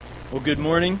Well, good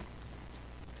morning.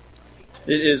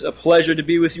 It is a pleasure to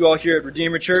be with you all here at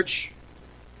Redeemer Church.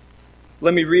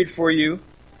 Let me read for you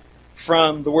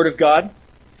from the Word of God.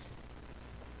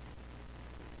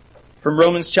 From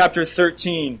Romans chapter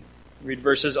 13, read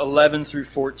verses 11 through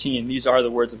 14. These are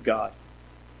the words of God.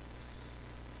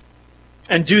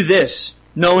 And do this,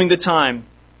 knowing the time,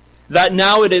 that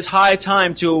now it is high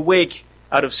time to awake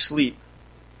out of sleep.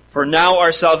 For now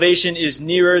our salvation is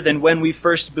nearer than when we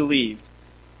first believed.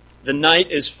 The night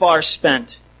is far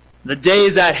spent. The day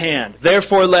is at hand.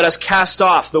 Therefore let us cast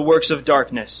off the works of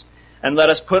darkness, and let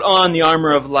us put on the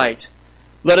armor of light.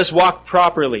 Let us walk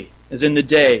properly, as in the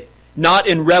day, not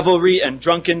in revelry and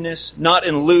drunkenness, not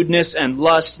in lewdness and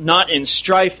lust, not in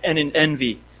strife and in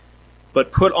envy,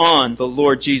 but put on the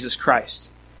Lord Jesus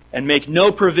Christ, and make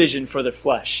no provision for the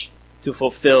flesh to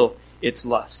fulfill its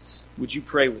lusts. Would you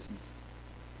pray with me?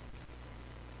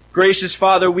 Gracious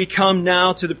Father, we come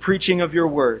now to the preaching of your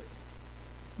word.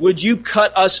 Would you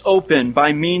cut us open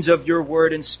by means of your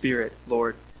word and spirit,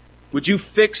 Lord? Would you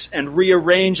fix and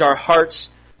rearrange our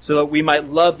hearts so that we might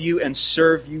love you and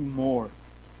serve you more?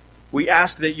 We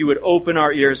ask that you would open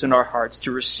our ears and our hearts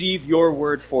to receive your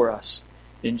word for us.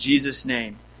 In Jesus'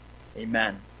 name,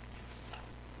 amen.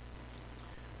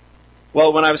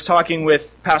 Well, when I was talking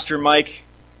with Pastor Mike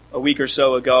a week or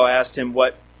so ago, I asked him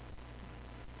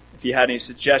if he had any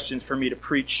suggestions for me to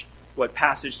preach, what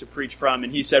passage to preach from,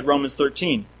 and he said Romans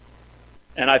 13.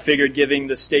 And I figured, given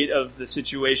the state of the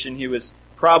situation, he was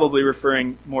probably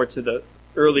referring more to the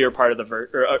earlier part of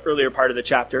the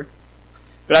chapter.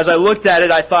 But as I looked at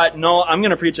it, I thought, no, I'm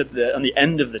going to preach on the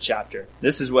end of the chapter.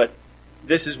 This is what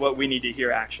we need to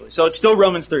hear, actually. So it's still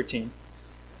Romans 13,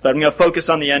 but I'm going to focus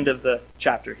on the end of the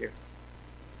chapter here.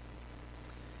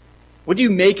 What do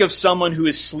you make of someone who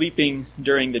is sleeping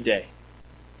during the day?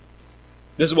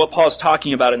 This is what Paul's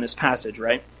talking about in this passage,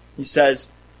 right? He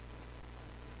says,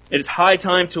 it is high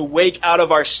time to wake out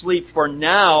of our sleep, for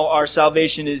now our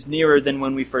salvation is nearer than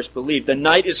when we first believed. The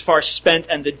night is far spent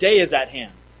and the day is at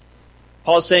hand.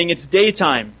 Paul's saying it's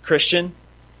daytime, Christian.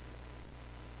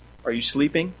 Are you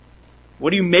sleeping? What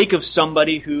do you make of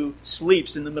somebody who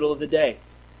sleeps in the middle of the day?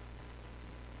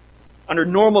 Under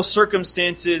normal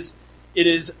circumstances, it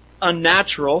is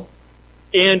unnatural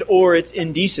and or it's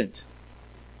indecent.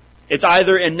 It's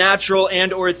either unnatural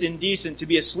and or it's indecent to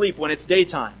be asleep when it's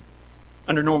daytime,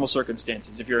 under normal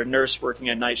circumstances. If you're a nurse working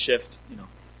a night shift,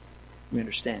 we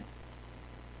understand.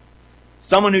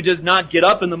 Someone who does not get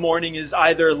up in the morning is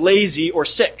either lazy or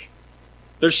sick.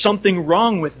 There's something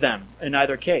wrong with them in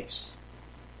either case.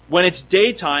 When it's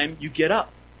daytime, you get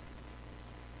up.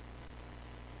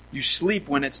 You sleep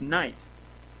when it's night.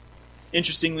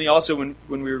 Interestingly, also, when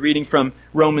we were reading from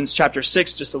Romans chapter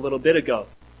 6 just a little bit ago,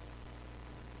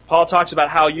 Paul talks about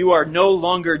how you are no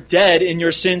longer dead in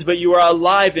your sins, but you are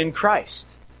alive in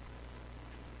Christ.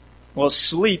 Well,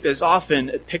 sleep is often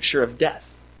a picture of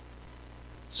death.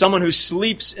 Someone who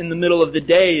sleeps in the middle of the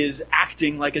day is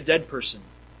acting like a dead person.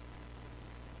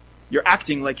 You're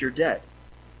acting like you're dead.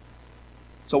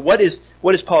 So what is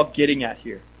Paul getting at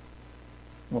here?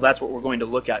 Well, that's what we're going to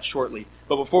look at shortly.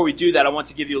 But before we do that, I want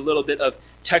to give you a little bit of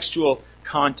textual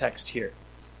context here.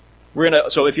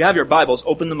 So if you have your Bibles,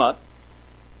 open them up.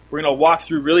 We're going to walk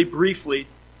through really briefly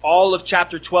all of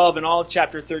chapter 12 and all of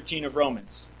chapter 13 of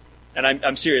Romans. And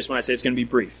I'm serious when I say it's going to be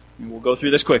brief. And we'll go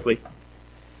through this quickly.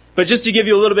 But just to give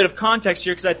you a little bit of context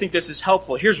here, because I think this is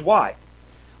helpful, here's why.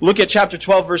 Look at chapter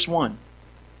 12, verse 1.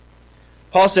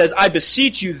 Paul says, I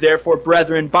beseech you, therefore,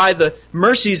 brethren, by the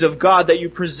mercies of God, that you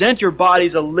present your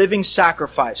bodies a living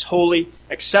sacrifice, holy,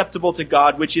 acceptable to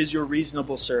God, which is your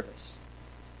reasonable service.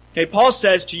 Okay, Paul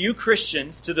says to you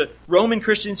Christians, to the Roman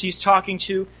Christians he's talking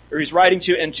to, or he's writing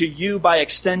to, and to you by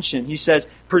extension, he says,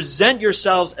 present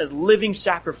yourselves as living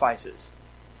sacrifices,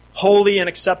 holy and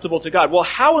acceptable to God. Well,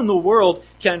 how in the world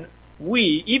can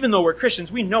we, even though we're Christians,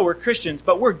 we know we're Christians,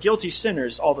 but we're guilty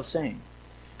sinners all the same.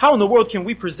 How in the world can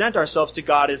we present ourselves to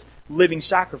God as living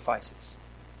sacrifices?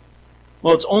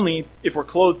 Well, it's only if we're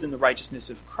clothed in the righteousness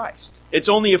of Christ. It's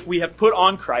only if we have put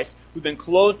on Christ, we've been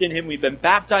clothed in Him, we've been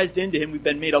baptized into Him, we've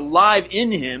been made alive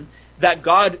in Him, that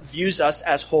God views us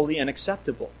as holy and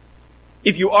acceptable.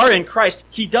 If you are in Christ,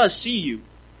 He does see you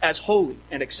as holy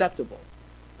and acceptable.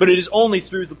 But it is only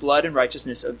through the blood and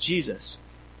righteousness of Jesus.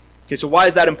 Okay, so why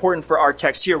is that important for our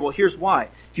text here? Well, here's why.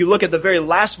 If you look at the very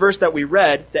last verse that we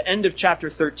read, the end of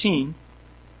chapter 13,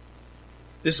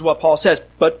 this is what Paul says,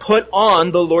 but put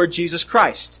on the Lord Jesus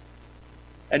Christ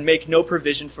and make no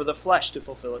provision for the flesh to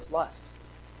fulfill its lusts.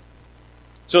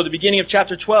 So at the beginning of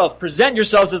chapter 12, present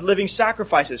yourselves as living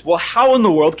sacrifices. Well, how in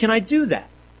the world can I do that?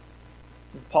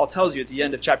 Paul tells you at the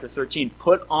end of chapter 13,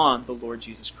 put on the Lord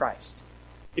Jesus Christ.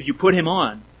 If you put him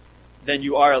on, then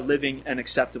you are a living and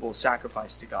acceptable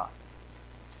sacrifice to God.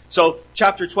 So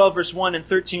chapter 12, verse 1 and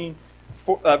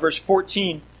verse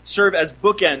 14 serve as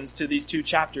bookends to these two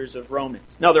chapters of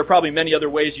Romans. Now, there are probably many other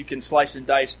ways you can slice and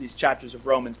dice these chapters of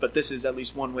Romans, but this is at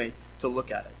least one way to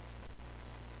look at it.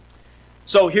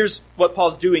 So here's what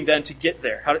Paul's doing then to get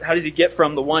there. How does he get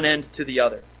from the one end to the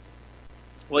other?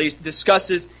 Well, he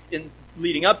discusses, in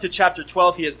leading up to chapter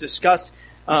 12, he has discussed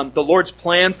the Lord's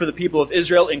plan for the people of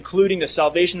Israel, including the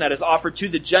salvation that is offered to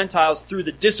the Gentiles through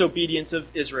the disobedience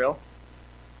of Israel.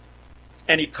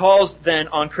 And he calls then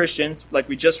on Christians, like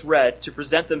we just read, to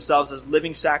present themselves as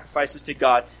living sacrifices to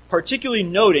God, particularly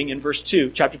noting in verse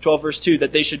 2, chapter 12, verse 2,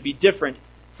 that they should be different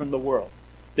from the world.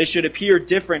 They should appear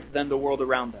different than the world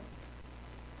around them.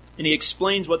 And he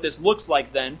explains what this looks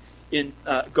like then, in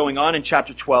going on in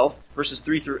chapter 12, verses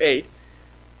 3 through 8,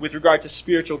 with regard to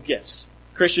spiritual gifts.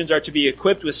 Christians are to be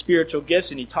equipped with spiritual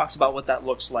gifts, and he talks about what that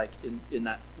looks like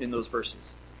in those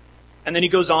verses. And then he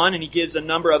goes on and he gives a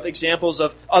number of examples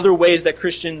of other ways that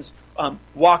Christians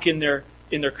walk in their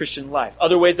Christian life,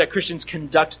 other ways that Christians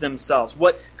conduct themselves,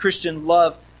 what Christian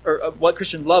love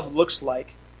looks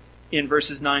like in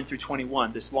verses 9 through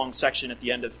 21, this long section at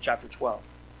the end of chapter 12.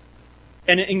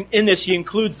 And in this, he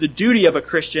includes the duty of a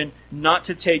Christian not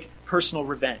to take personal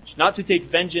revenge, not to take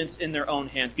vengeance in their own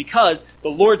hands, because the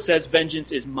Lord says,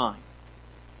 vengeance is mine.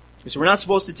 So we're not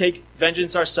supposed to take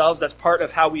vengeance ourselves. That's part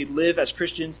of how we live as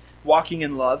Christians, walking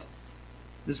in love.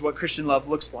 This is what Christian love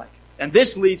looks like. And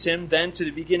this leads him then to the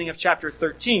beginning of chapter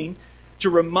 13 to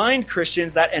remind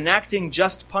Christians that enacting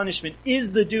just punishment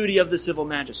is the duty of the civil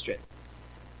magistrate.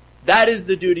 That is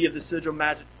the duty of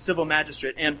the civil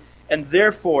magistrate. And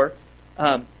therefore,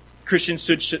 Christians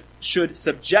should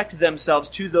subject themselves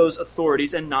to those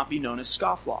authorities and not be known as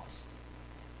scofflaws.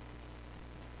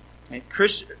 Okay?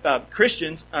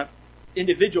 Christians,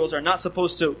 individuals, are not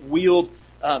supposed to wield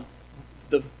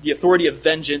the authority of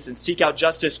vengeance and seek out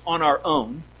justice on our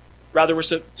own. Rather, we're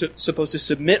supposed to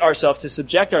submit ourselves, to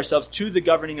subject ourselves to the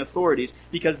governing authorities,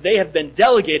 because they have been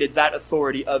delegated that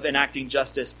authority of enacting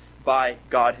justice by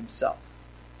God himself.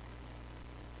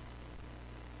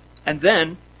 And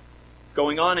then,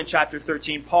 going on in chapter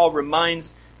 13, Paul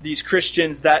reminds these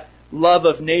Christians that love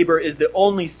of neighbor is the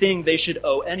only thing they should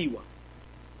owe anyone.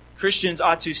 Christians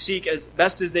ought to seek as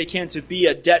best as they can to be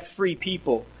a debt-free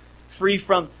people, free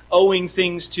from owing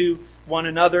things to one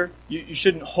another. You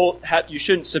shouldn't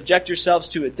subject yourselves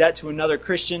to a debt to another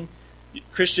Christian.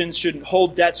 Christians shouldn't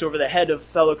hold debts over the head of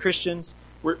fellow Christians.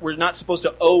 We're not supposed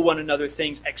to owe one another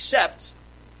things except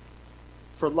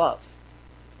for love.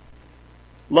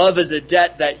 Love is a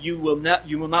debt that you will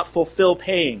not fulfill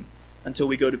paying until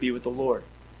we go to be with the Lord,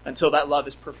 until that love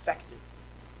is perfected.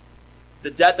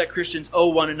 The debt that Christians owe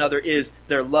one another is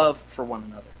their love for one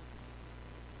another.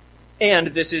 And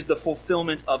this is the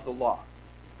fulfillment of the law.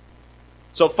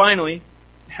 So finally,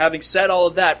 having said all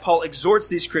of that, Paul exhorts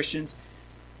these Christians,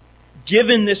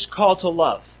 given this call to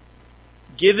love,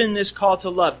 given this call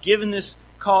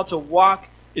to walk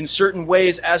in certain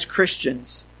ways as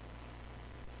Christians,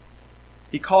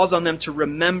 he calls on them to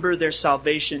remember their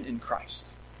salvation in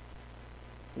Christ.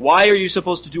 Why are you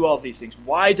supposed to do all of these things?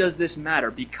 Why does this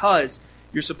matter? Because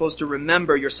you're supposed to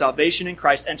remember your salvation in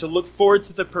Christ and to look forward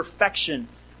to the perfection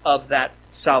of that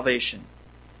salvation.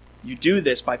 You do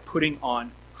this by putting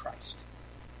on Christ,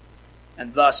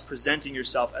 and thus presenting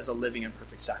yourself as a living and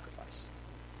perfect sacrifice.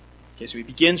 Okay, so he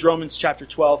begins Romans chapter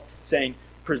 12 saying,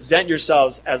 present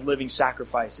yourselves as living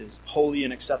sacrifices, holy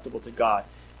and acceptable to God.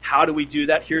 How do we do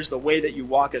that? Here's the way that you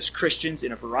walk as Christians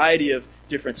in a variety of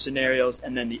different scenarios.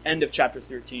 And then the end of chapter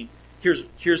 13,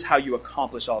 here's how you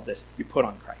accomplish all of this. You put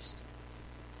on Christ.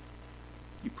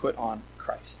 You put on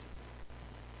Christ.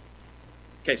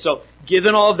 Okay, so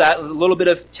given all of that, a little bit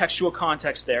of textual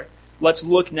context there, let's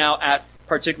look now at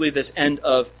particularly this end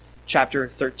of chapter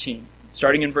 13.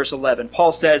 Starting in verse 11,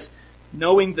 Paul says,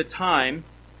 knowing the time,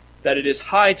 that it is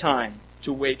high time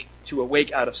to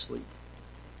awake out of sleep.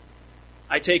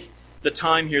 I take the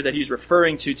time here that he's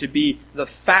referring to be the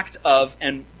fact of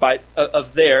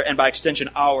their, and by extension,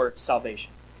 our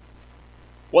salvation.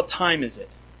 What time is it,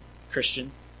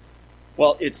 Christian?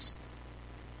 Well, it's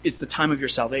the time of your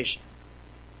salvation.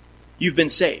 You've been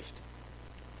saved.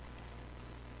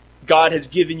 God has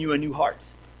given you a new heart.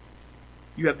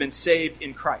 You have been saved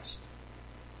in Christ.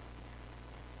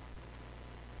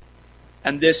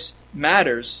 And this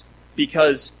matters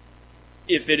because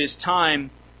if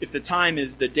the time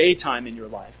is the daytime in your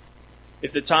life,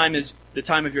 if the time is the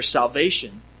time of your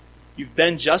salvation, you've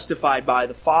been justified by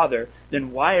the Father,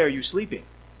 then why are you sleeping?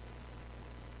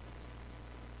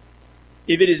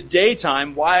 If it is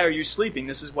daytime, why are you sleeping?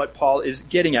 This is what Paul is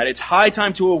getting at. It's high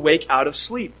time to awake out of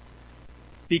sleep.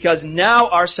 Because now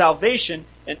our salvation,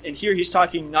 and here he's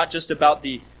talking not just about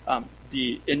the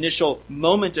initial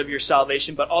moment of your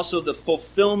salvation, but also the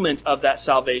fulfillment of that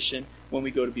salvation when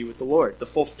we go to be with the Lord. The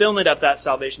fulfillment of that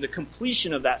salvation, the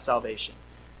completion of that salvation.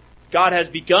 God has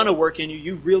begun a work in you.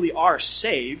 You really are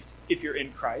saved if you're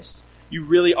in Christ. You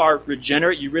really are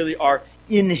regenerate. You really are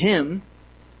in Him.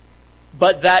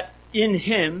 But that in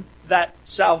Him, that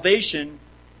salvation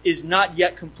is not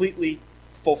yet completely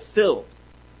fulfilled.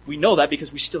 We know that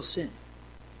because we still sin.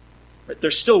 Right?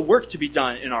 There's still work to be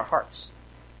done in our hearts.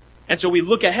 And so we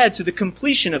look ahead to the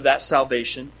completion of that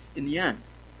salvation in the end.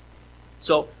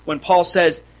 So when Paul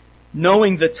says,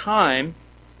 knowing the time,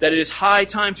 that it is high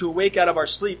time to awake out of our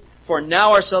sleep, for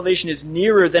now our salvation is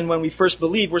nearer than when we first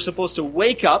believed, we're supposed to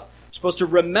wake up, supposed to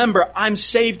remember, I'm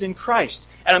saved in Christ.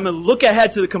 And I'm going to look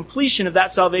ahead to the completion of that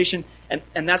salvation,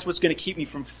 and that's what's going to keep me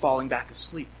from falling back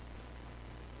asleep.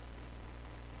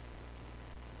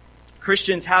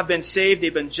 Christians have been saved,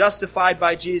 they've been justified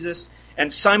by Jesus,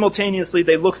 and simultaneously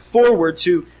they look forward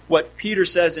to what Peter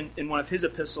says in one of his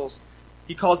epistles.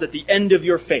 He calls it the end of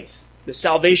your faith, the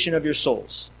salvation of your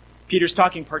souls. Peter's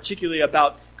talking particularly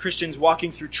about Christians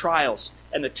walking through trials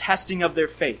and the testing of their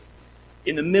faith.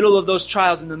 In the middle of those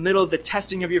trials, in the middle of the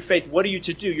testing of your faith, what are you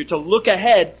to do? You're to look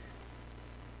ahead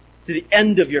to the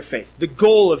end of your faith, the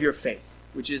goal of your faith,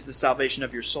 which is the salvation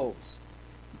of your souls.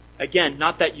 Again,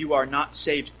 not that you are not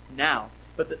saved now,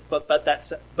 but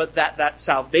that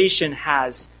salvation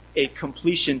has a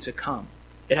completion to come.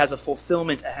 It has a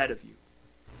fulfillment ahead of you.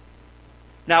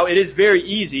 Now, it is very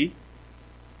easy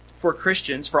for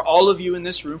Christians, for all of you in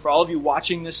this room, for all of you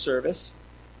watching this service,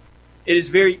 it is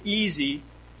very easy,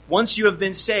 once you have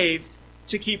been saved,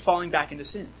 to keep falling back into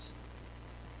sins.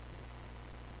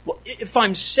 Well, if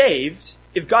I'm saved,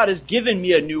 if God has given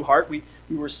me a new heart, we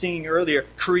were singing earlier,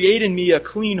 create in me a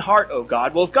clean heart, O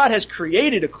God. Well, if God has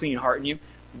created a clean heart in you,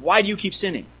 why do you keep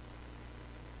sinning?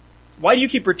 Why do you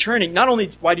keep returning? Not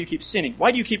only why do you keep sinning,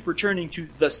 why do you keep returning to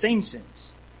the same sins?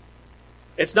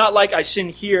 It's not like I sin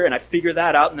here and I figure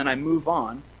that out and then I move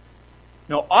on.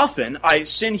 No, often I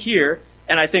sin here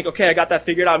and I think, okay, I got that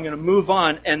figured out, I'm going to move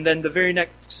on, and then the very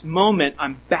next moment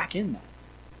I'm back in that.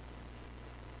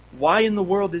 Why in the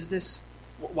world is this?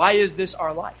 Why is this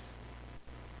our life?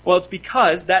 Well, it's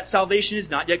because that salvation is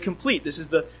not yet complete. This is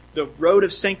the road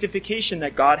of sanctification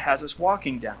that God has us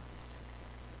walking down.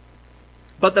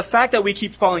 But the fact that we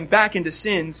keep falling back into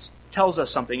sins tells us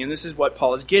something, and this is what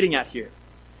Paul is getting at here.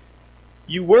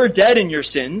 You were dead in your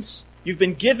sins. You've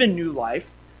been given new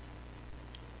life,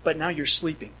 but now you're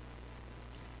sleeping.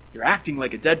 You're acting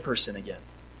like a dead person again.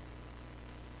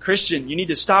 Christian, you need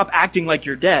to stop acting like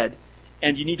you're dead,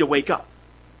 and you need to wake up.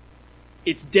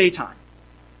 It's daytime.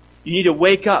 You need to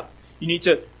wake up. You need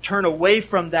to turn away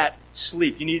from that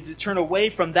sleep. You need to turn away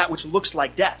from that which looks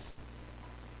like death.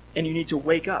 And you need to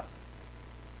wake up.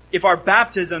 If our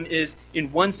baptism is,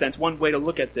 in one sense, one way to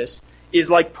look at this, is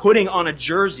like putting on a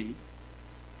jersey,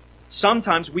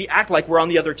 sometimes we act like we're on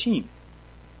the other team.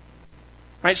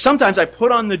 Right? Sometimes I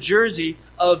put on the jersey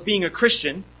of being a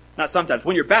Christian. Not sometimes.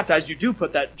 When you're baptized, you do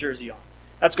put that jersey on.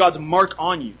 That's God's mark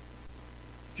on you.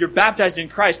 If you're baptized in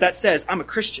Christ, that says, I'm a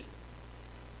Christian.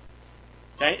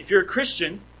 Okay? If you're a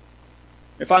Christian,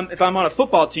 if I'm on a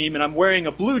football team and I'm wearing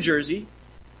a blue jersey,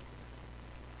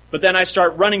 but then I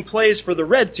start running plays for the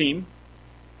red team,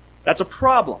 that's a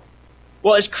problem.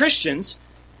 Well, as Christians,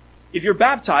 if you're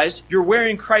baptized, you're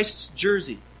wearing Christ's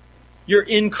jersey. You're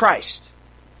in Christ.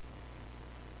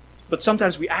 But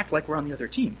sometimes we act like we're on the other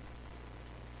team.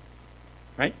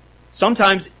 Right?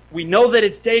 Sometimes we know that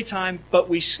it's daytime, but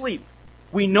we sleep.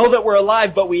 We know that we're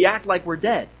alive, but we act like we're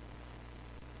dead.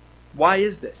 Why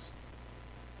is this?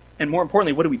 And more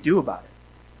importantly, what do we do about it?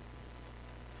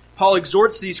 Paul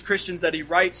exhorts these Christians that he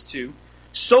writes to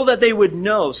so that they would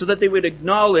know, so that they would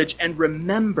acknowledge and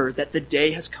remember that the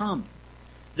day has come.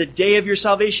 The day of your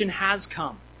salvation has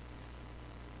come.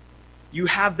 You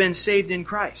have been saved in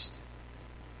Christ.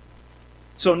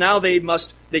 So now they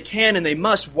can and they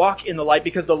must walk in the light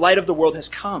because the light of the world has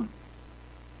come.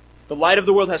 The light of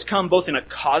the world has come both in a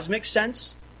cosmic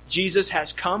sense. Jesus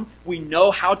has come. We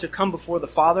know how to come before the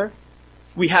Father.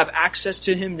 We have access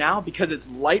to Him now because it's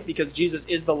light, because Jesus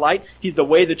is the light. He's the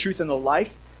way, the truth, and the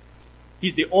life.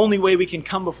 He's the only way we can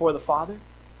come before the Father.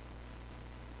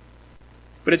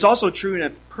 But it's also true in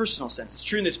a personal sense. It's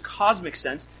true in this cosmic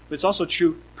sense, but it's also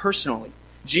true personally.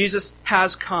 Jesus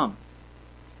has come.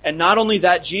 And not only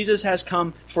that, Jesus has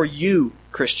come for you,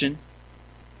 Christian.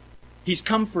 He's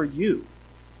come for you.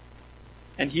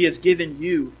 And He has given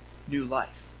you new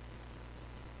life.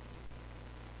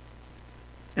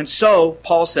 And so,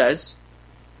 Paul says,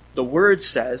 the Word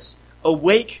says,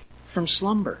 awake from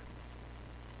slumber.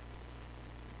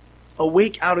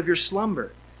 Awake out of your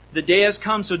slumber. The day has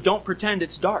come, so don't pretend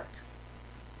it's dark.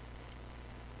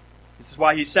 This is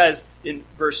why he says in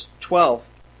verse 12,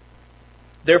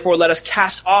 therefore let us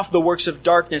cast off the works of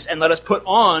darkness and let us put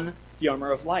on the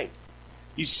armor of light.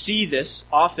 You see this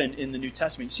often in the New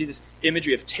Testament. You see this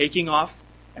imagery of taking off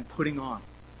and putting on.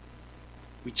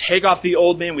 We take off the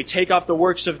old man, we take off the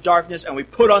works of darkness, and we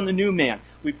put on the new man.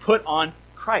 We put on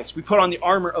Christ. We put on the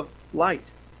armor of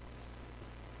light.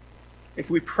 If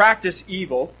we practice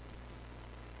evil,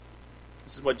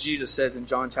 this is what Jesus says in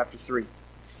John chapter 3.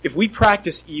 If we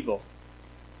practice evil,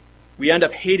 we end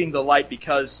up hating the light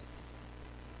because,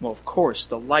 well, of course,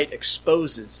 the light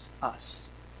exposes us.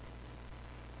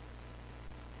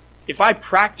 If I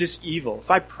practice evil,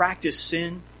 if I practice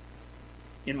sin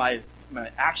in my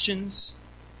actions,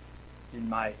 in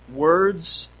my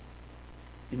words,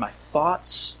 in my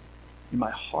thoughts, in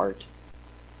my heart,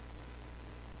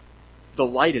 the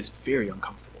light is very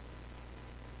uncomfortable,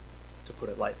 to put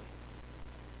it lightly.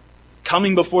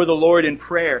 Coming before the Lord in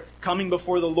prayer, coming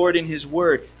before the Lord in His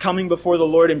Word, coming before the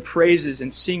Lord in praises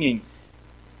and singing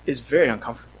is very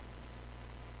uncomfortable.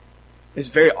 It's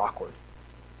very awkward.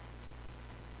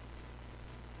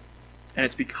 And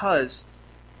it's because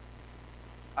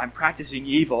I'm practicing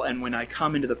evil, and when I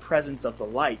come into the presence of the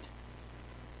light,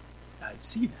 I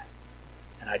see that.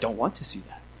 And I don't want to see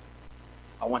that.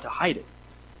 I want to hide it.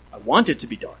 I want it to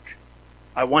be dark.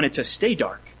 I want it to stay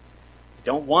dark. I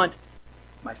don't want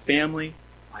my family,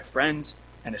 my friends,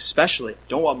 and especially I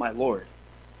don't want my Lord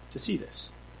to see this.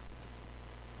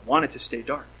 I want it to stay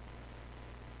dark.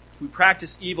 If we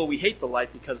practice evil, we hate the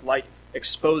light because light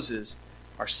exposes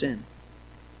our sin.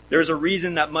 There is a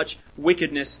reason that much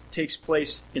wickedness takes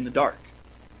place in the dark.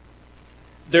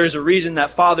 There is a reason that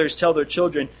fathers tell their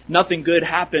children nothing good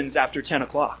happens after 10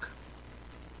 o'clock.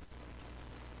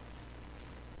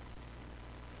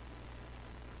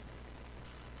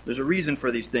 There's a reason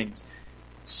for these things.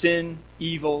 Sin,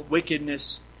 evil,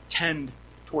 wickedness tend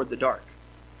toward the dark.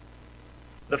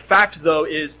 The fact, though,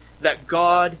 is that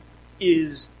God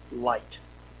is light.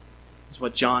 This is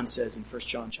what John says in 1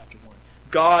 John chapter 1.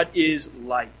 God is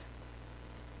light.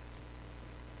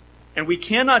 And we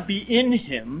cannot be in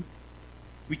Him,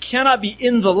 we cannot be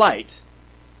in the light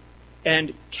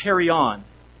and carry on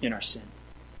in our sin.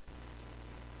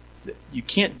 You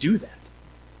can't do that.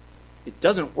 It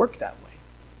doesn't work that way.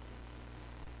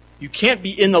 You can't be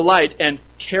in the light and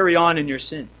carry on in your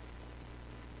sin.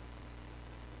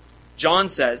 John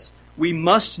says, we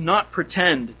must not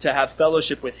pretend to have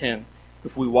fellowship with Him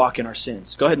if we walk in our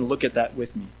sins. Go ahead and look at that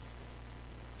with me.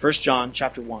 1 John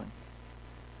chapter 1.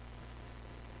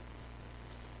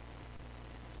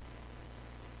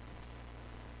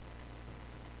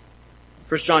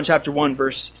 1 John chapter 1,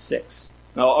 verse 6.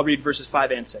 I'll read verses 5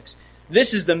 and 6.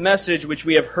 This is the message which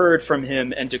we have heard from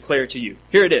Him and declare to you.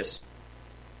 Here it is.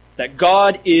 That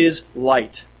God is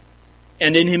light,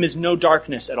 and in Him is no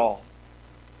darkness at all.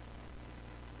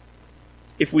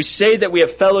 If we say that we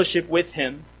have fellowship with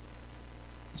Him,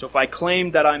 so if I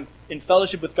claim that I'm in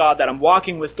fellowship with God, that I'm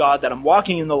walking with God, that I'm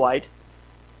walking in the light,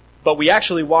 but we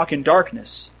actually walk in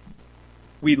darkness,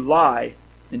 we lie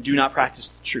and do not practice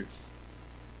the truth.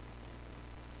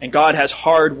 And God has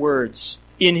hard words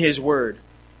in His Word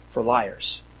for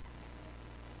liars.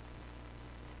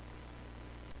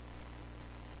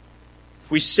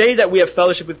 If we say that we have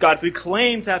fellowship with God, if we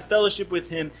claim to have fellowship with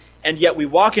Him, and yet we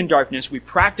walk in darkness, we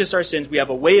practice our sins, we have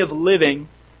a way of living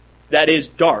that is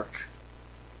dark,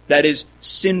 that is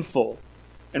sinful,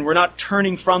 and we're not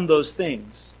turning from those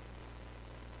things,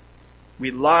 we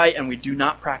lie and we do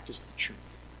not practice the truth.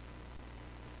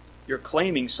 You're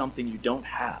claiming something you don't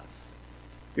have.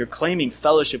 You're claiming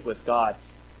fellowship with God,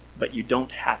 but you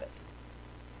don't have it.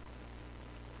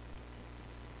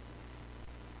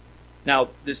 Now,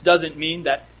 this doesn't mean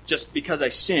that just because I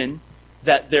sin,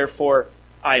 that therefore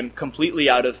I am completely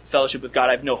out of fellowship with God.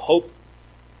 I have no hope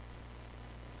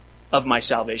of my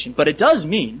salvation. But it does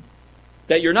mean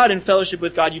that you're not in fellowship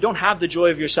with God. You don't have the joy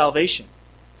of your salvation.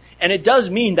 And it does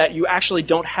mean that you actually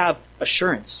don't have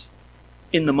assurance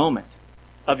in the moment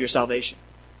of your salvation.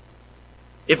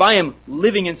 If I am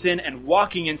living in sin and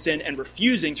walking in sin and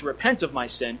refusing to repent of my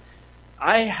sin,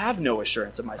 I have no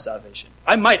assurance of my salvation.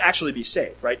 I might actually be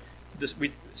saved, right?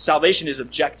 Salvation is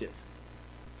objective.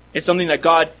 It's something that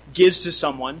God gives to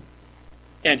someone,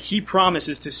 and He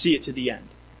promises to see it to the end.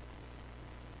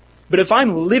 But if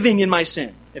I'm living in my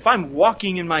sin, if I'm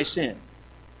walking in my sin,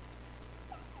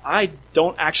 I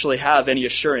don't actually have any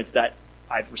assurance that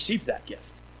I've received that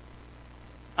gift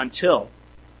until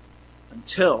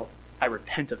I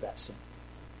repent of that sin.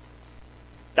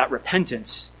 That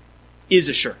repentance is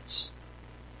assurance.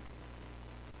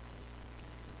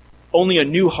 Only a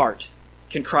new heart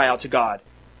can cry out to God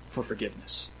for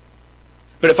forgiveness.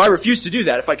 But if I refuse to do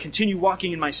that, if I continue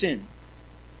walking in my sin,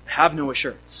 I have no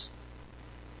assurance.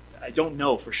 I don't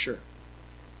know for sure.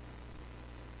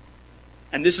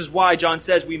 And this is why John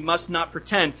says we must not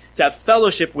pretend to have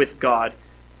fellowship with God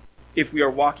if we are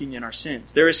walking in our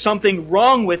sins. There is something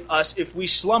wrong with us if we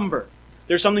slumber.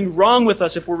 There's something wrong with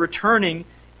us if we're returning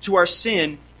to our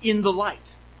sin in the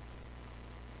light.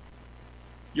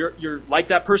 You're like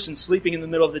that person sleeping in the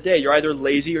middle of the day. You're either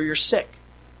lazy or you're sick.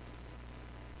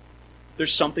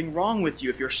 There's something wrong with you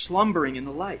if you're slumbering in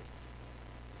the light.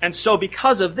 And so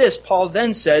because of this, Paul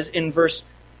then says in verse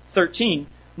 13,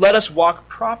 let us walk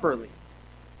properly.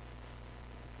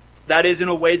 That is in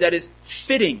a way that is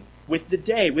fitting with the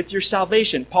day, with your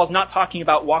salvation. Paul's not talking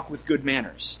about walk with good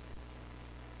manners.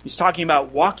 He's talking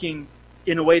about walking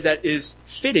in a way that is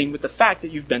fitting with the fact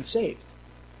that you've been saved.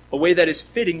 A way that is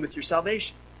fitting with your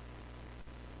salvation.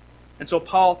 And so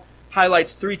Paul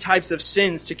highlights 3 types of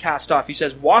sins to cast off. He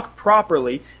says, walk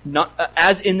properly, not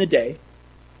as in the day,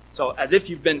 so as if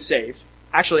you've been saved,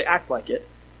 actually act like it,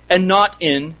 and not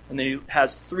in, and then he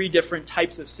has 3 different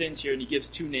types of sins here, and he gives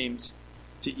 2 names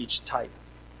to each type.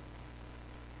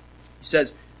 He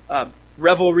says,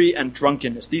 revelry and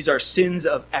drunkenness. These are sins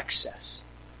of excess.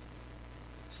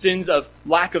 Sins of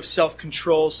lack of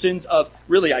self-control, sins of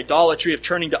really idolatry, of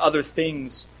turning to other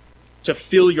things to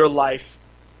fill your life,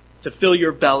 to fill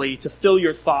your belly, to fill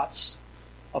your thoughts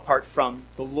apart from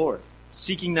the Lord.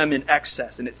 Seeking them in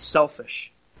excess, and it's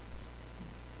selfish.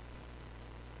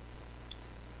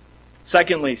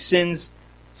 Secondly, sins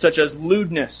such as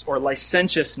lewdness or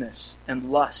licentiousness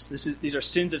and lust. These are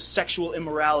sins of sexual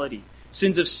immorality,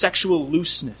 sins of sexual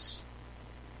looseness.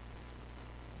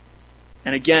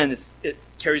 And again, it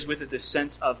carries with it this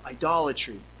sense of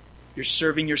idolatry. You're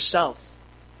serving yourself.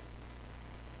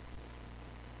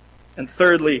 And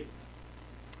thirdly,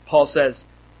 Paul says,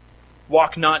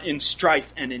 walk not in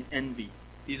strife and in envy.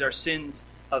 These are sins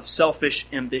of selfish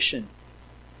ambition,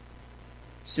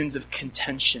 sins of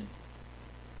contention,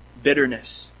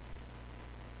 bitterness,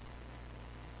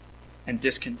 and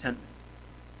discontentment.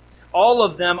 All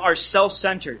of them are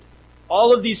self-centered.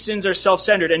 All of these sins are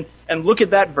self-centered. And look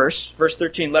at that verse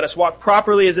 13. Let us walk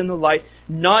properly as in the light,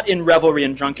 not in revelry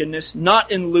and drunkenness,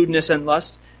 not in lewdness and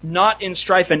lust, not in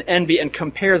strife and envy, and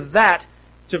compare that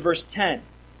to verse 10.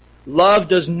 Love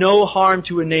does no harm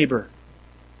to a neighbor.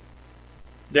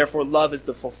 Therefore, love is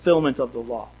the fulfillment of the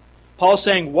law. Paul's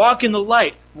saying, walk in the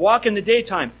light, walk in the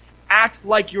daytime, act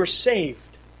like you're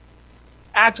saved.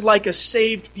 Act like a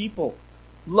saved people.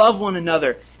 Love one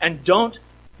another, and don't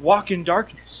walk in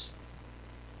darkness.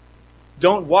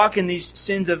 Don't walk in these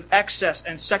sins of excess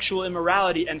and sexual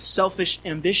immorality and selfish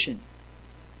ambition.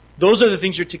 Those are the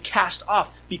things you're to cast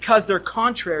off because they're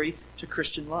contrary to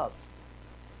Christian love.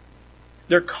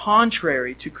 They're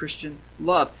contrary to Christian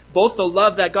love. Both the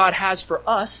love that God has for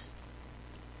us,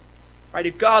 right?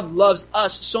 If God loves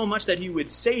us so much that He would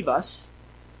save us,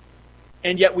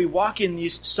 and yet we walk in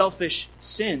these selfish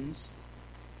sins,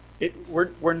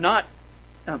 we're not.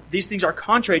 These things are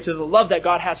contrary to the love that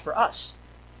God has for us.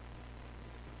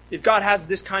 If God has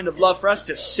this kind of love for us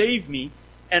to save me,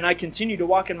 and I continue to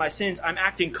walk in my sins, I'm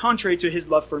acting contrary to His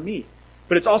love for me.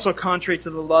 But it's also contrary to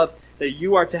the love that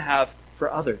you are to have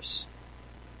for others.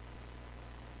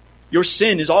 Your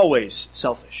sin is always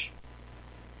selfish.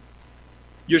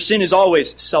 Your sin is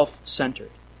always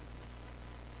self-centered.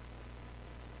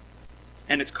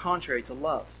 And it's contrary to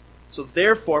love. So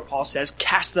therefore, Paul says,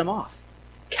 cast them off.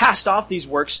 Cast off these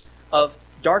works of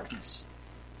darkness.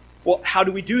 Well, how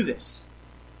do we do this?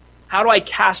 How do I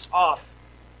cast off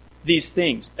these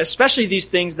things? Especially these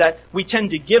things that we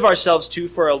tend to give ourselves to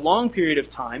for a long period of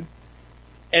time,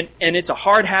 and it's a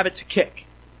hard habit to kick.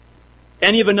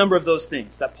 Any of a number of those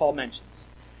things that Paul mentions.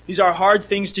 These are hard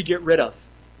things to get rid of.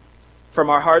 From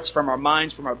our hearts, from our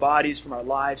minds, from our bodies, from our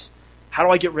lives. How do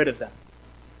I get rid of them?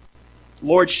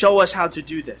 Lord, show us how to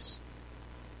do this.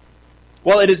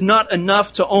 Well, it is not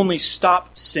enough to only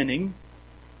stop sinning.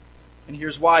 And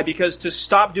here's why. Because to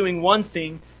stop doing one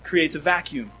thing creates a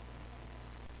vacuum.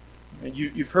 And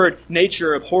you've heard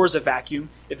nature abhors a vacuum.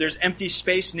 If there's empty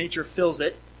space, nature fills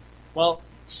it. Well,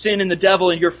 sin and the devil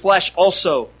and your flesh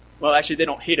also. Well, actually, they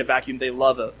don't hate a vacuum. They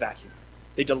love a vacuum.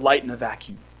 They delight in a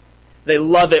vacuum. They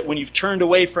love it when you've turned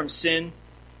away from sin,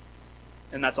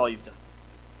 and that's all you've done.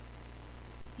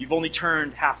 You've only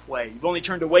turned halfway. You've only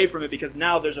turned away from it because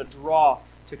now there's a draw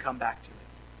to come back to it.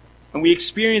 And we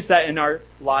experience that in our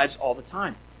lives all the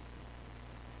time.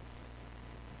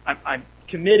 I'm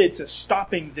committed to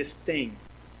stopping this thing.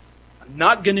 I'm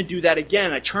not going to do that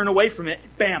again. I turn away from it,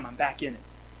 bam, I'm back in it.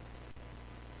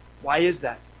 Why is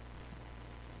that?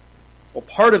 Well,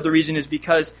 part of the reason is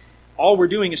because all we're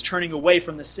doing is turning away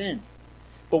from the sin.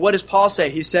 But what does Paul say?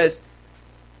 He says,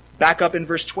 back up in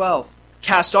verse 12,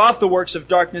 cast off the works of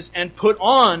darkness and put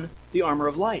on the armor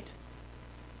of light.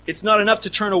 It's not enough to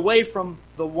turn away from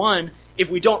the one if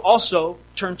we don't also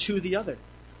turn to the other.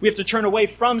 We have to turn away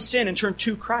from sin and turn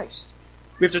to Christ.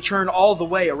 We have to turn all the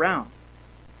way around.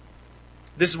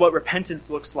 This is what repentance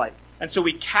looks like. And so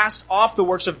we cast off the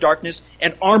works of darkness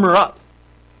and armor up.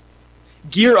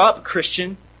 Gear up,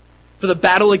 Christian, for the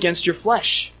battle against your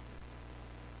flesh.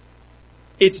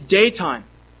 It's daytime.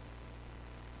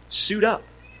 Suit up.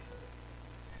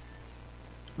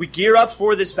 We gear up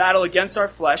for this battle against our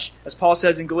flesh. As Paul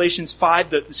says in Galatians 5,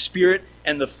 that the spirit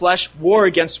and the flesh war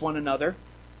against one another.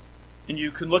 And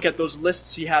you can look at those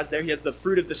lists he has there. He has the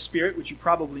fruit of the Spirit, which you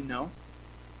probably know.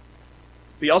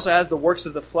 But he also has the works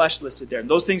of the flesh listed there. And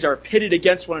those things are pitted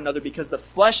against one another because the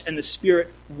flesh and the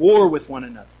Spirit war with one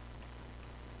another.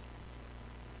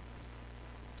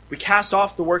 We cast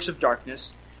off the works of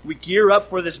darkness. We gear up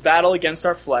for this battle against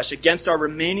our flesh, against our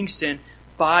remaining sin,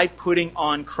 by putting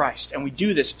on Christ. And we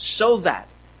do this so that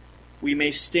we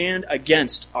may stand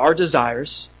against our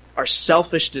desires, our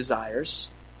selfish desires,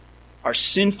 our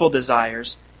sinful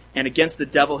desires, and against the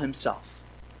devil himself.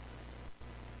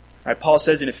 Right, Paul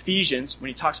says in Ephesians, when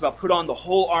he talks about put on the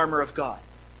whole armor of God.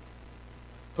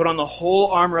 Put on the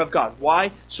whole armor of God.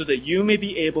 Why? So that you may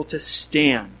be able to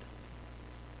stand.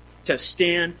 To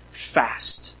stand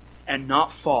fast and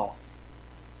not fall.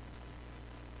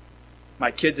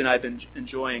 My kids and I have been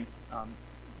enjoying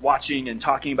watching and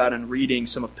talking about and reading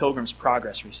some of Pilgrim's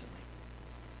Progress recently.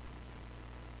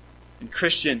 And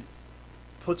Christian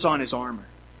puts on his armor.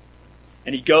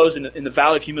 And he goes in the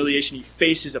valley of humiliation, he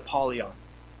faces Apollyon.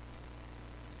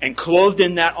 And clothed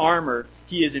in that armor,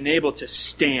 he is enabled to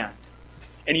stand.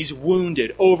 And he's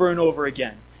wounded over and over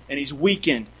again. And he's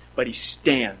weakened, but he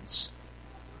stands.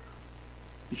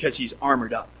 Because he's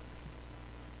armored up.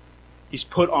 He's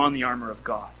put on the armor of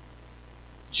God.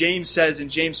 James says in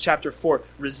James chapter 4,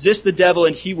 resist the devil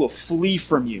and he will flee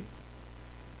from you.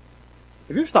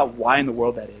 Have you ever thought why in the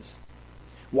world that is?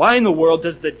 Why in the world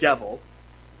does the devil,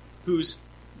 who's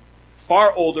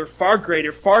far older, far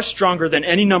greater, far stronger than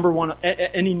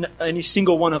any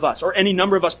single one of us, or any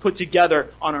number of us put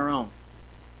together on our own,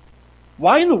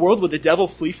 why in the world would the devil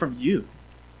flee from you?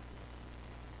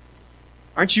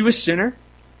 Aren't you a sinner?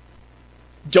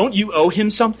 Don't you owe him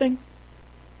something?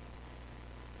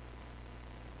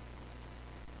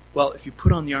 Well, if you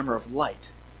put on the armor of light,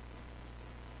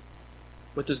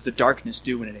 what does the darkness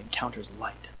do when it encounters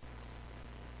light?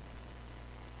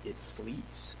 It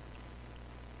flees.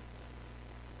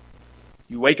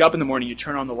 You wake up in the morning, you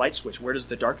turn on the light switch. Where does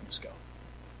the darkness go?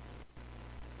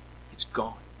 It's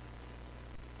gone.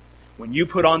 When you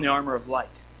put on the armor of light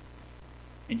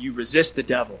and you resist the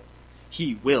devil,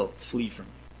 he will flee from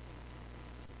you.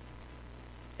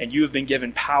 And you have been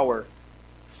given power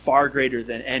far greater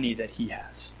than any that he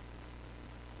has.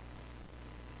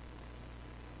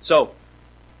 So,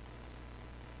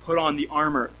 put on the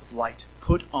armor of light.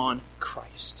 Put on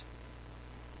Christ.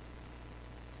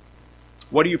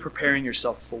 What are you preparing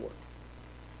yourself for?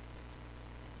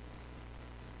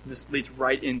 This leads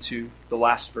right into the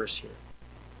last verse here.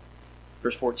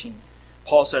 Verse 14.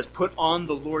 Paul says, put on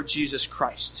the Lord Jesus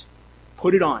Christ.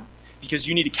 Put it on. Because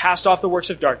you need to cast off the works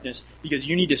of darkness. Because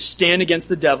you need to stand against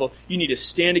the devil. You need to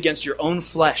stand against your own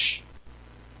flesh.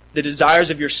 The desires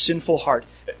of your sinful heart.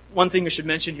 One thing we should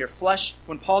mention here. Flesh,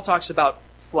 when Paul talks about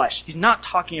flesh, he's not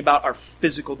talking about our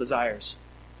physical desires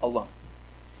alone.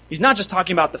 He's not just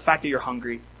talking about the fact that you're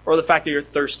hungry, or the fact that you're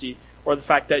thirsty, or the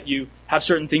fact that you have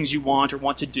certain things you want or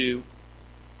want to do.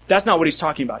 That's not what he's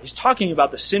talking about. He's talking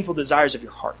about the sinful desires of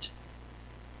your heart.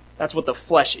 That's what the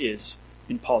flesh is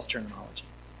in Paul's terminology.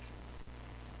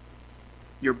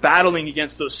 You're battling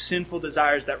against those sinful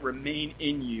desires that remain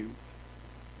in you.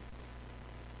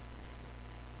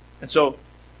 And so,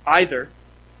 either,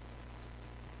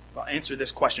 well, answer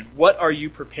this question. What are you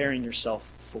preparing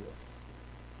yourself for?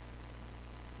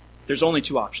 There's only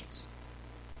two options.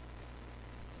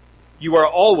 You are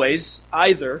always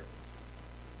either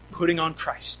putting on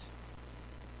Christ,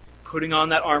 putting on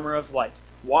that armor of light,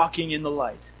 walking in the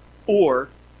light, or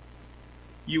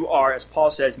you are, as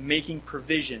Paul says, making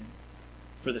provision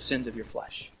for the sins of your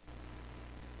flesh.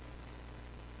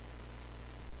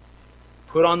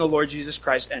 Put on the Lord Jesus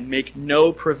Christ and make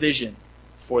no provision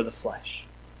for the flesh.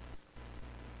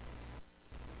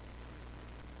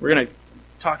 We're going to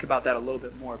talk about that a little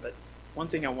bit more, but one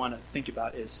thing I want to think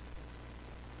about is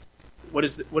What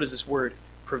does this word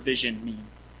provision mean?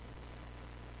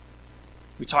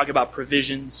 We talk about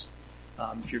provisions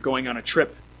if you're going on a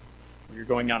trip, or you're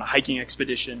going on a hiking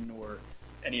expedition, or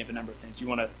any of a number of things.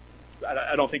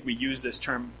 I don't think we use this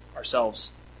term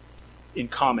ourselves in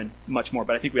common much more,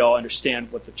 but I think we all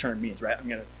understand what the term means, right? I'm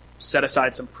going to set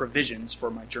aside some provisions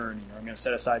for my journey, or I'm going to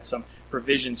set aside some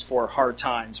provisions for hard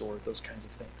times, or those kinds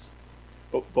of things.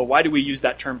 But why do we use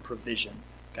that term provision?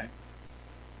 Okay,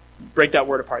 break that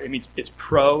word apart. It means it's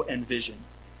pro and vision.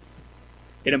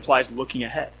 It implies looking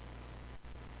ahead.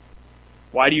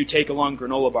 Why do you take along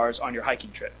granola bars on your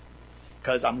hiking trip?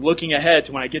 Because I'm looking ahead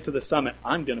to when I get to the summit,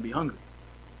 I'm going to be hungry.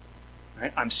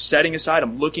 Right? I'm setting aside,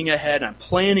 I'm looking ahead, I'm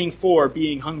planning for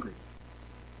being hungry.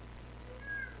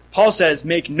 Paul says,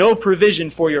 make no provision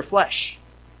for your flesh.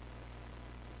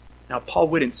 Now, Paul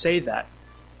wouldn't say that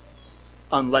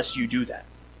unless you do that,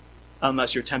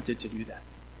 unless you're tempted to do that.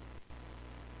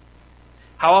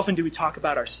 How often do we talk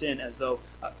about our sin as though,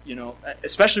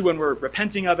 especially when we're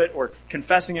repenting of it or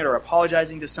confessing it or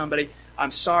apologizing to somebody, I'm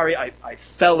sorry, I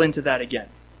fell into that again.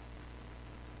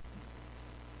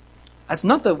 That's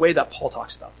not the way that Paul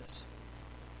talks about this.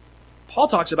 Paul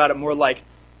talks about it more like,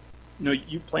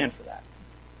 you planned for that.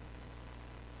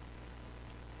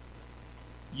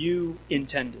 You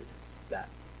intended that.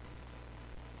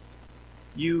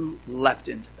 You leapt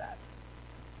into that.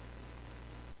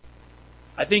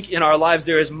 I think in our lives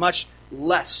there is much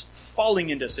less falling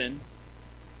into sin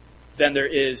than there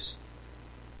is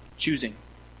choosing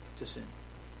to sin.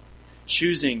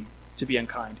 Choosing to be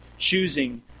unkind.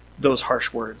 Choosing those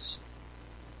harsh words.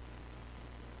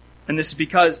 And this is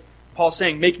because Paul's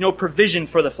saying, make no provision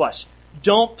for the flesh.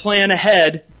 Don't plan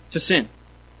ahead to sin.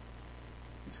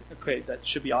 Okay, that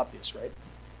should be obvious, right?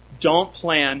 Don't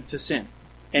plan to sin.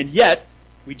 And yet,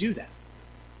 we do that.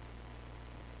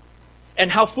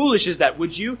 And how foolish is that?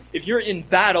 Would you, if you're in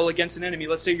battle against an enemy,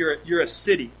 let's say you're a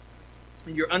city,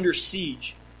 and you're under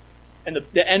siege, and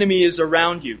the enemy is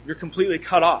around you, you're completely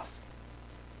cut off.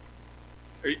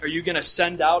 Are you going to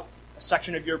send out a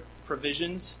section of your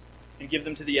provisions and give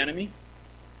them to the enemy?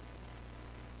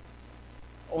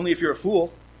 Only if you're a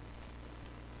fool.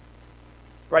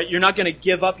 Right? You're not going to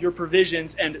give up your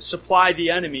provisions and supply the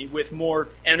enemy with more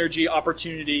energy,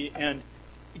 opportunity, and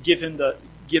give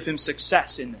him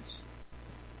success in this.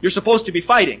 You're supposed to be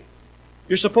fighting.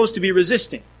 You're supposed to be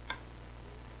resisting.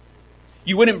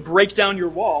 You wouldn't break down your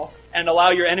wall and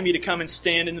allow your enemy to come and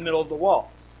stand in the middle of the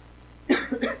wall.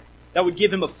 That would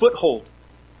give him a foothold.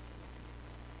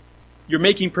 You're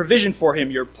making provision for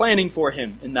him. You're planning for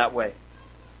him in that way.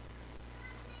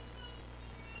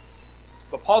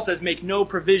 But Paul says, make no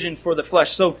provision for the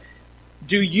flesh. So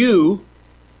do you,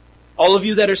 all of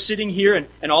you that are sitting here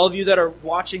and all of you that are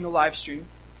watching the live stream,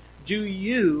 do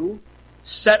you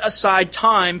set aside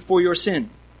time for your sin?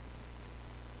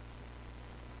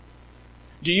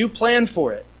 Do you plan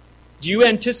for it? Do you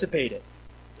anticipate it?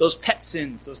 Those pet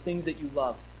sins, those things that you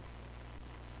love.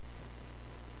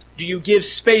 Do you give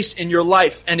space in your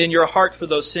life and in your heart for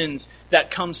those sins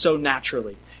that come so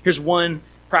naturally? Here's one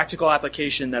practical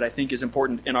application that I think is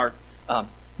important in our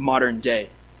modern day.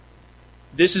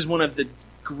 This is one of the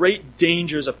great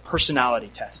dangers of personality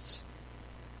tests.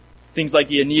 Things like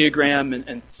the Enneagram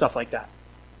and stuff like that.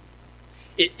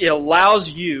 It allows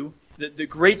you, the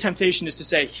great temptation is to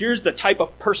say, here's the type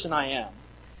of person I am.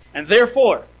 And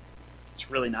therefore,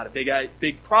 it's really not a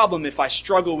big problem if I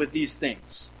struggle with these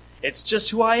things. It's just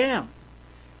who I am.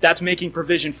 That's making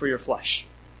provision for your flesh.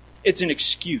 It's an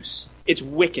excuse. It's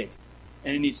wicked.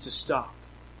 And it needs to stop.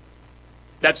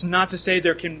 That's not to say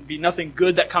there can be nothing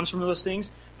good that comes from those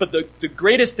things, but the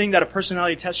greatest thing that a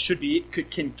personality test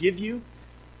can give you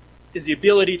is the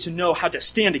ability to know how to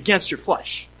stand against your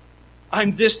flesh.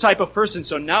 I'm this type of person,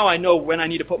 so now I know when I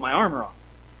need to put my armor on.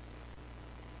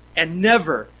 And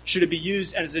never should it be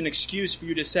used as an excuse for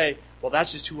you to say, well,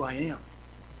 that's just who I am.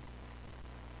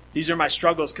 These are my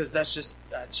struggles because that's just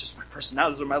my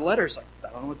personality. Those are my letters. I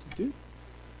don't know what to do.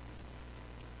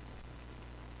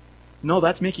 No,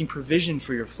 that's making provision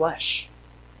for your flesh.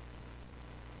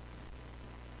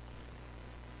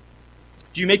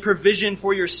 Do you make provision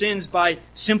for your sins by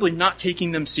simply not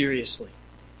taking them seriously?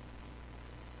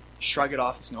 Shrug it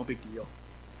off, it's no big deal.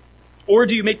 Or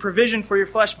do you make provision for your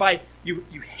flesh by, you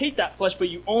hate that flesh, but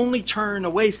you only turn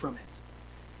away from it.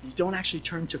 You don't actually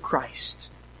turn to Christ.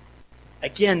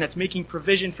 Again, that's making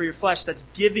provision for your flesh. That's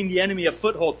giving the enemy a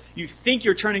foothold. You think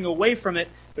you're turning away from it,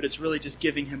 but it's really just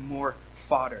giving him more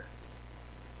fodder.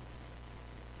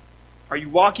 Are you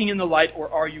walking in the light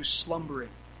or are you slumbering?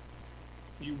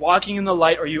 Are you walking in the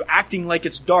light or are you acting like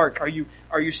it's dark? Are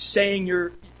you saying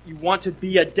you want to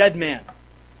be a dead man?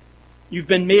 You've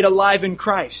been made alive in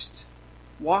Christ.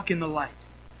 Walk in the light.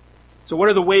 So what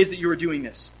are the ways that you are doing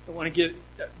this? I want to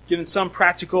give some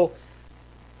practical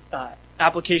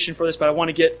application for this, but I want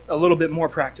to get a little bit more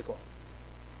practical.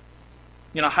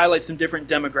 I'm going to highlight some different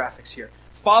demographics here.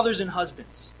 Fathers and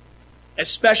husbands,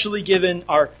 especially given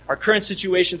our current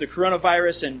situation, the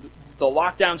coronavirus and the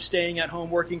lockdown, staying at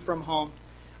home, working from home.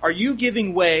 Are you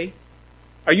giving way?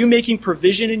 Are you making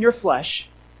provision in your flesh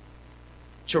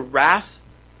to wrath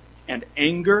and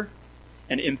anger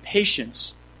and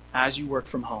impatience as you work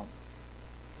from home?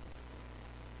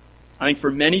 I think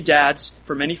for many dads,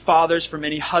 for many fathers, for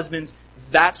many husbands,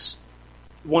 that's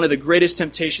one of the greatest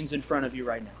temptations in front of you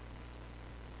right now.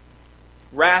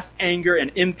 Wrath, anger,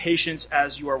 and impatience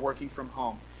as you are working from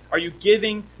home. Are you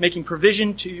making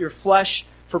provision to your flesh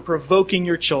for provoking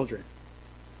your children,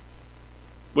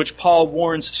 which Paul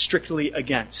warns strictly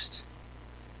against?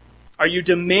 Are you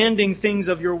demanding things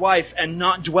of your wife and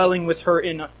not dwelling with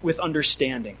her with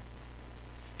understanding?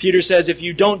 Peter says if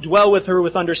you don't dwell with her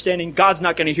with understanding, God's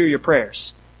not going to hear your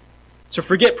prayers. So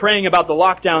forget praying about the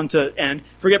lockdown to end.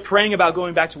 Forget praying about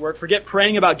going back to work. Forget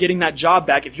praying about getting that job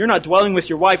back. If you're not dwelling with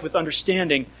your wife with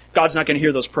understanding, God's not going to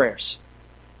hear those prayers.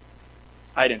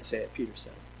 I didn't say it. Peter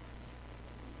said it.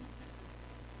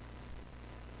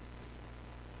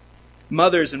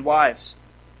 Mothers and wives,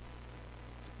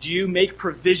 do you make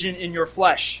provision in your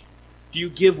flesh? Do you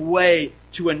give way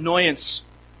to annoyance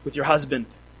with your husband?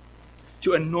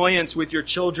 To annoyance with your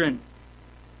children?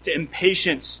 To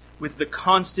impatience with the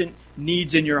constant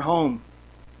needs in your home?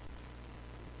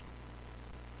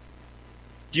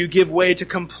 Do you give way to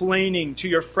complaining to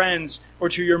your friends or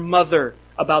to your mother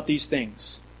about these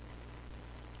things?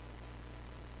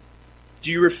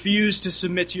 Do you refuse to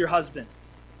submit to your husband?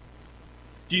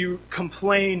 Do you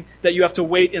complain that you have to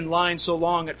wait in line so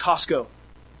long at Costco?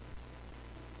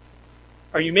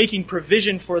 Are you making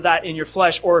provision for that in your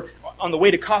flesh? Or on the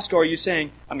way to Costco, are you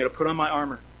saying, I'm going to put on my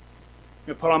armor. I'm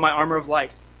going to put on my armor of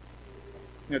light.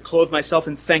 I'm going to clothe myself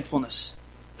in thankfulness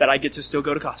that I get to still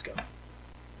go to Costco.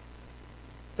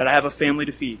 That I have a family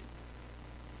to feed.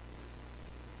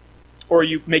 Or are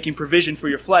you making provision for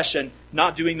your flesh and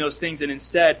not doing those things and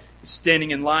instead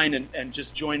standing in line and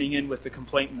just joining in with the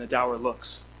complaint and the dour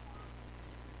looks?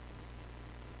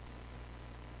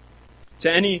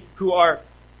 To any who are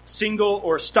single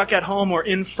or stuck at home or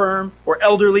infirm or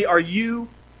elderly, are you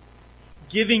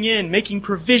giving in, making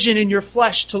provision in your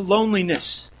flesh to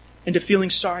loneliness and to feeling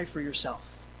sorry for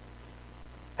yourself?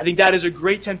 I think that is a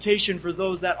great temptation for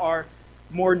those that are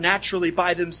more naturally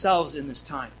by themselves in this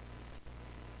time.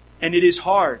 And it is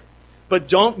hard, but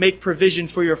don't make provision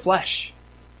for your flesh.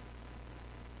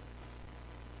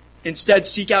 Instead,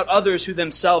 seek out others who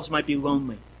themselves might be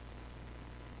lonely.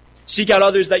 Seek out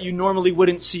others that you normally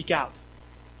wouldn't seek out.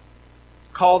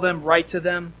 Call them, write to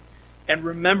them, and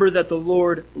remember that the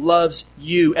Lord loves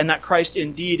you and that Christ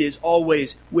indeed is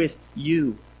always with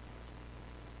you.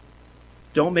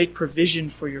 Don't make provision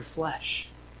for your flesh.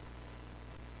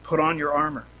 Put on your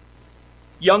armor.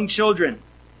 Young children,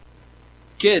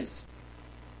 kids,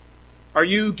 are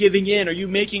you giving in? Are you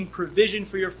making provision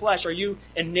for your flesh? Are you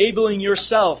enabling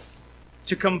yourself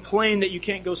to complain that you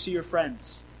can't go see your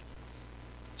friends?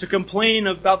 To complain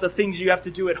about the things you have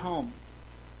to do at home?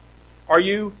 Are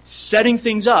you setting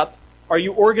things up? Are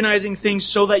you organizing things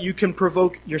so that you can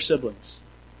provoke your siblings?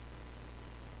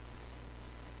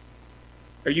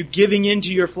 Are you giving in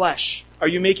to your flesh? Are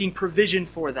you making provision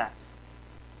for that?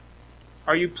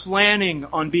 Are you planning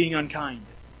on being unkind?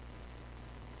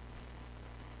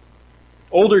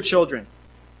 Older children,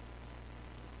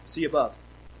 see above.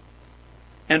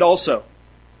 And also,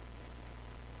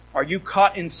 are you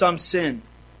caught in some sin?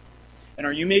 And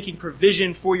are you making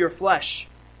provision for your flesh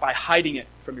by hiding it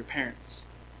from your parents?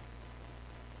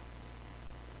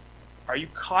 Are you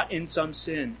caught in some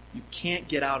sin? You can't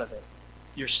get out of it.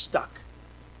 You're stuck.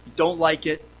 You don't like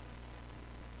it,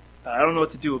 but I don't know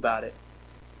what to do about it.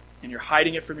 And you're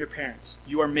hiding it from your parents.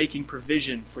 You are making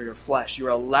provision for your flesh. You're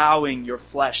allowing your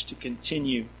flesh to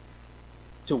continue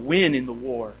to win in the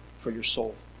war for your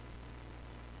soul.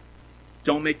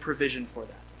 Don't make provision for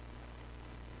that.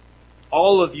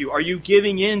 All of you, are you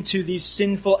giving in to these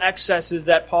sinful excesses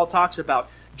that Paul talks about?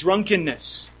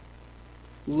 Drunkenness,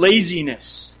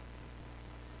 laziness,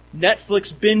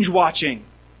 Netflix binge watching.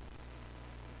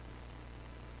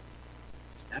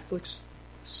 Is Netflix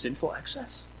a sinful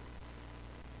excess?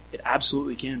 It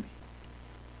absolutely can be.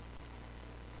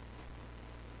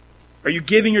 Are you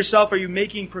giving yourself, are you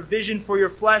making provision for your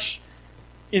flesh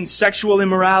in sexual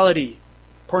immorality,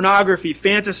 pornography,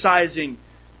 fantasizing,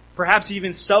 perhaps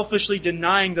even selfishly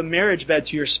denying the marriage bed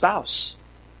to your spouse?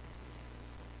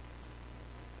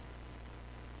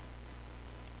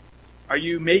 Are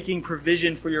you making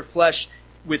provision for your flesh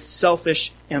with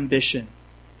selfish ambition,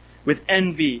 with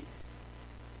envy,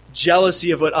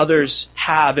 jealousy of what others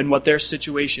have and what their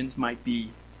situations might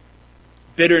be,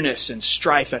 bitterness and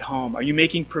strife at home? Are you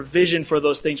making provision for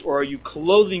those things, or are you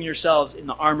clothing yourselves in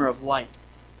the armor of light?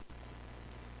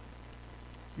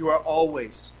 You are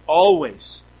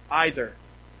always either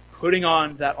putting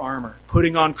on that armor,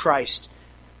 putting on Christ,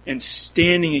 and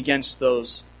standing against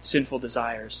those sinful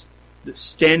desires,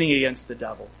 standing against the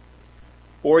devil,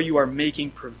 or you are making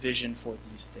provision for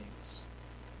these things.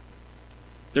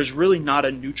 There's really not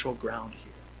a neutral ground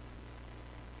here.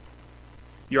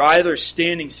 You're either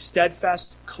standing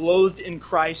steadfast, clothed in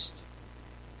Christ,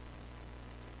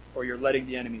 or you're letting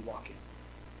the enemy walk in.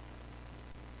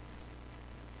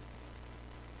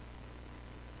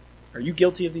 Are you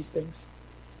guilty of these things?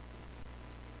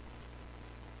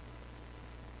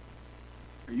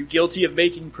 Are you guilty of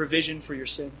making provision for your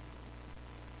sin?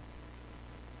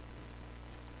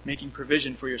 Making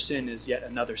provision for your sin is yet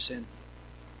another sin.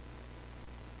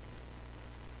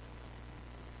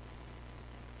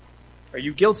 Are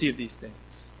you guilty of these things?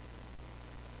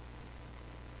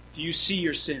 Do you see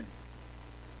your sin?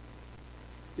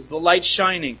 Is the light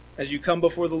shining as you come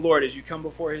before the Lord, as you come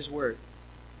before His Word?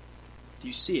 Do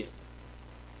you see it?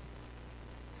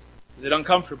 Is it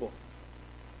uncomfortable?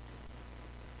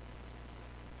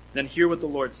 Then hear what the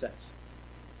Lord says.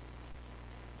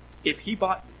 If He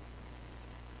bought you,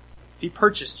 if He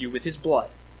purchased you with His blood,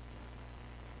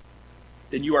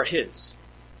 then you are His.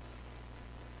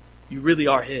 You really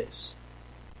are His.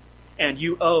 And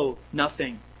you owe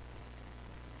nothing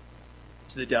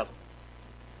to the devil.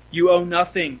 You owe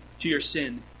nothing to your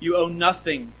sin. You owe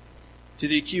nothing to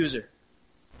the accuser.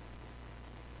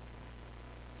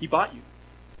 He bought you.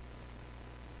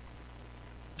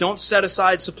 Don't set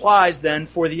aside supplies then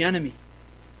for the enemy.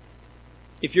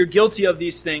 If you're guilty of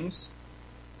these things,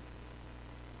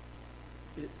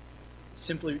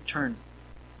 simply turn.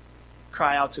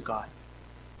 Cry out to God.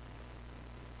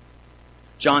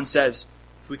 John says,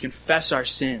 if we confess our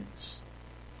sins,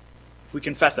 if we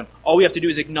confess them, all we have to do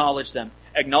is acknowledge them.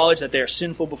 Acknowledge that they are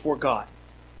sinful before God.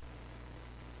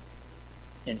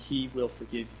 And He will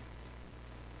forgive you.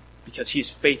 Because He is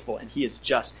faithful and He is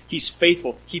just. He's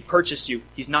faithful. He purchased you.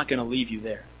 He's not going to leave you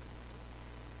there.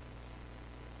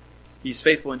 He's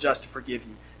faithful and just to forgive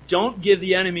you. Don't give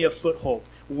the enemy a foothold.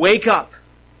 Wake up.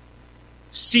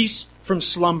 Cease from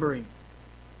slumbering.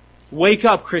 Wake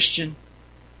up, Christian.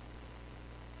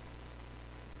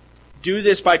 Do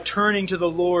this by turning to the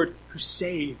Lord who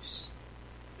saves.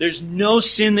 There's no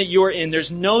sin that you're in.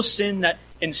 There's no sin that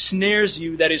ensnares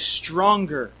you that is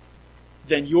stronger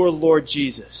than your Lord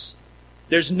Jesus.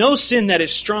 There's no sin that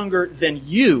is stronger than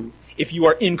you if you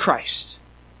are in Christ.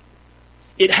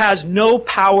 It has no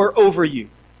power over you.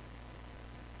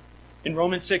 In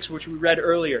Romans 6, which we read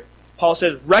earlier, Paul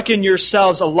says, reckon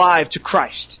yourselves alive to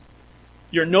Christ.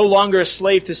 You're no longer a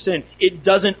slave to sin. It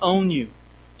doesn't own you.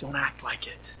 Don't act like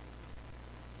it.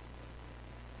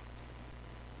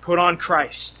 Put on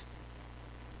Christ.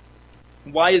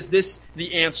 Why is this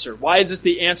the answer? Why is this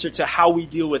the answer to how we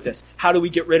deal with this? How do we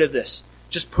get rid of this?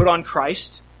 Just put on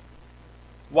Christ?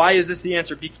 Why is this the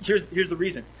answer? Here's the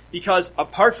reason. Because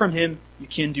apart from Him, you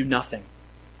can do nothing.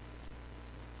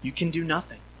 You can do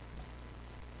nothing.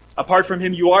 Apart from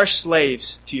Him, you are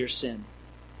slaves to your sin.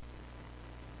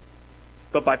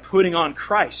 But by putting on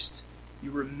Christ,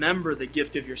 you remember the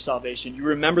gift of your salvation. You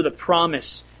remember the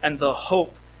promise and the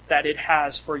hope that it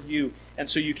has for you. And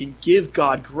so you can give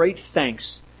God great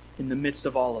thanks in the midst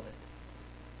of all of it.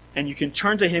 And you can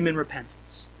turn to Him in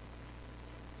repentance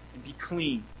and be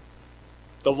clean.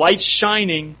 The light's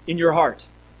shining in your heart.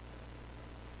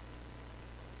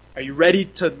 Are you ready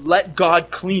to let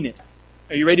God clean it?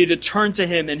 Are you ready to turn to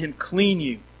Him and Him clean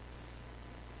you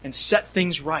and set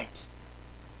things right?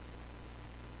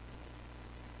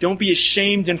 Don't be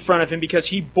ashamed in front of Him because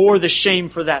He bore the shame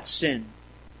for that sin.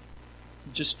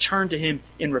 Just turn to Him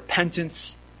in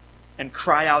repentance and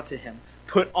cry out to Him.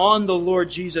 Put on the Lord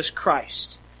Jesus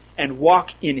Christ and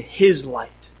walk in His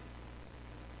light.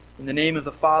 In the name of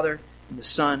the Father, and the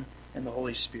Son, and the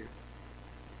Holy Spirit.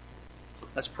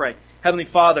 Let's pray. Heavenly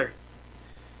Father,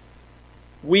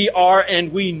 we are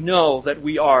and we know that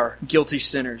we are guilty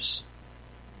sinners.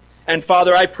 And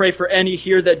Father, I pray for any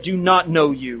here that do not know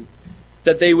You,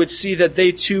 that they would see that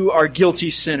they too are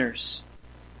guilty sinners.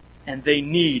 And they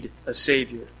need a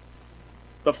Savior.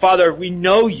 But Father, we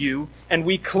know You, and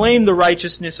we claim the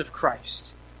righteousness of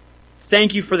Christ.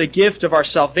 Thank You for the gift of our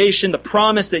salvation, the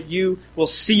promise that You will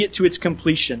see it to its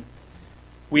completion.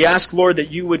 We ask, Lord,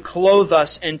 that You would clothe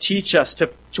us and teach us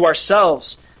to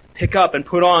ourselves pick up and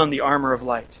put on the armor of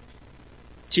light.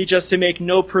 Teach us to make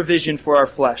no provision for our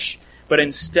flesh, but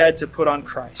instead to put on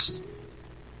Christ.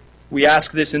 We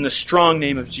ask this in the strong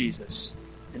name of Jesus,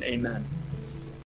 and amen.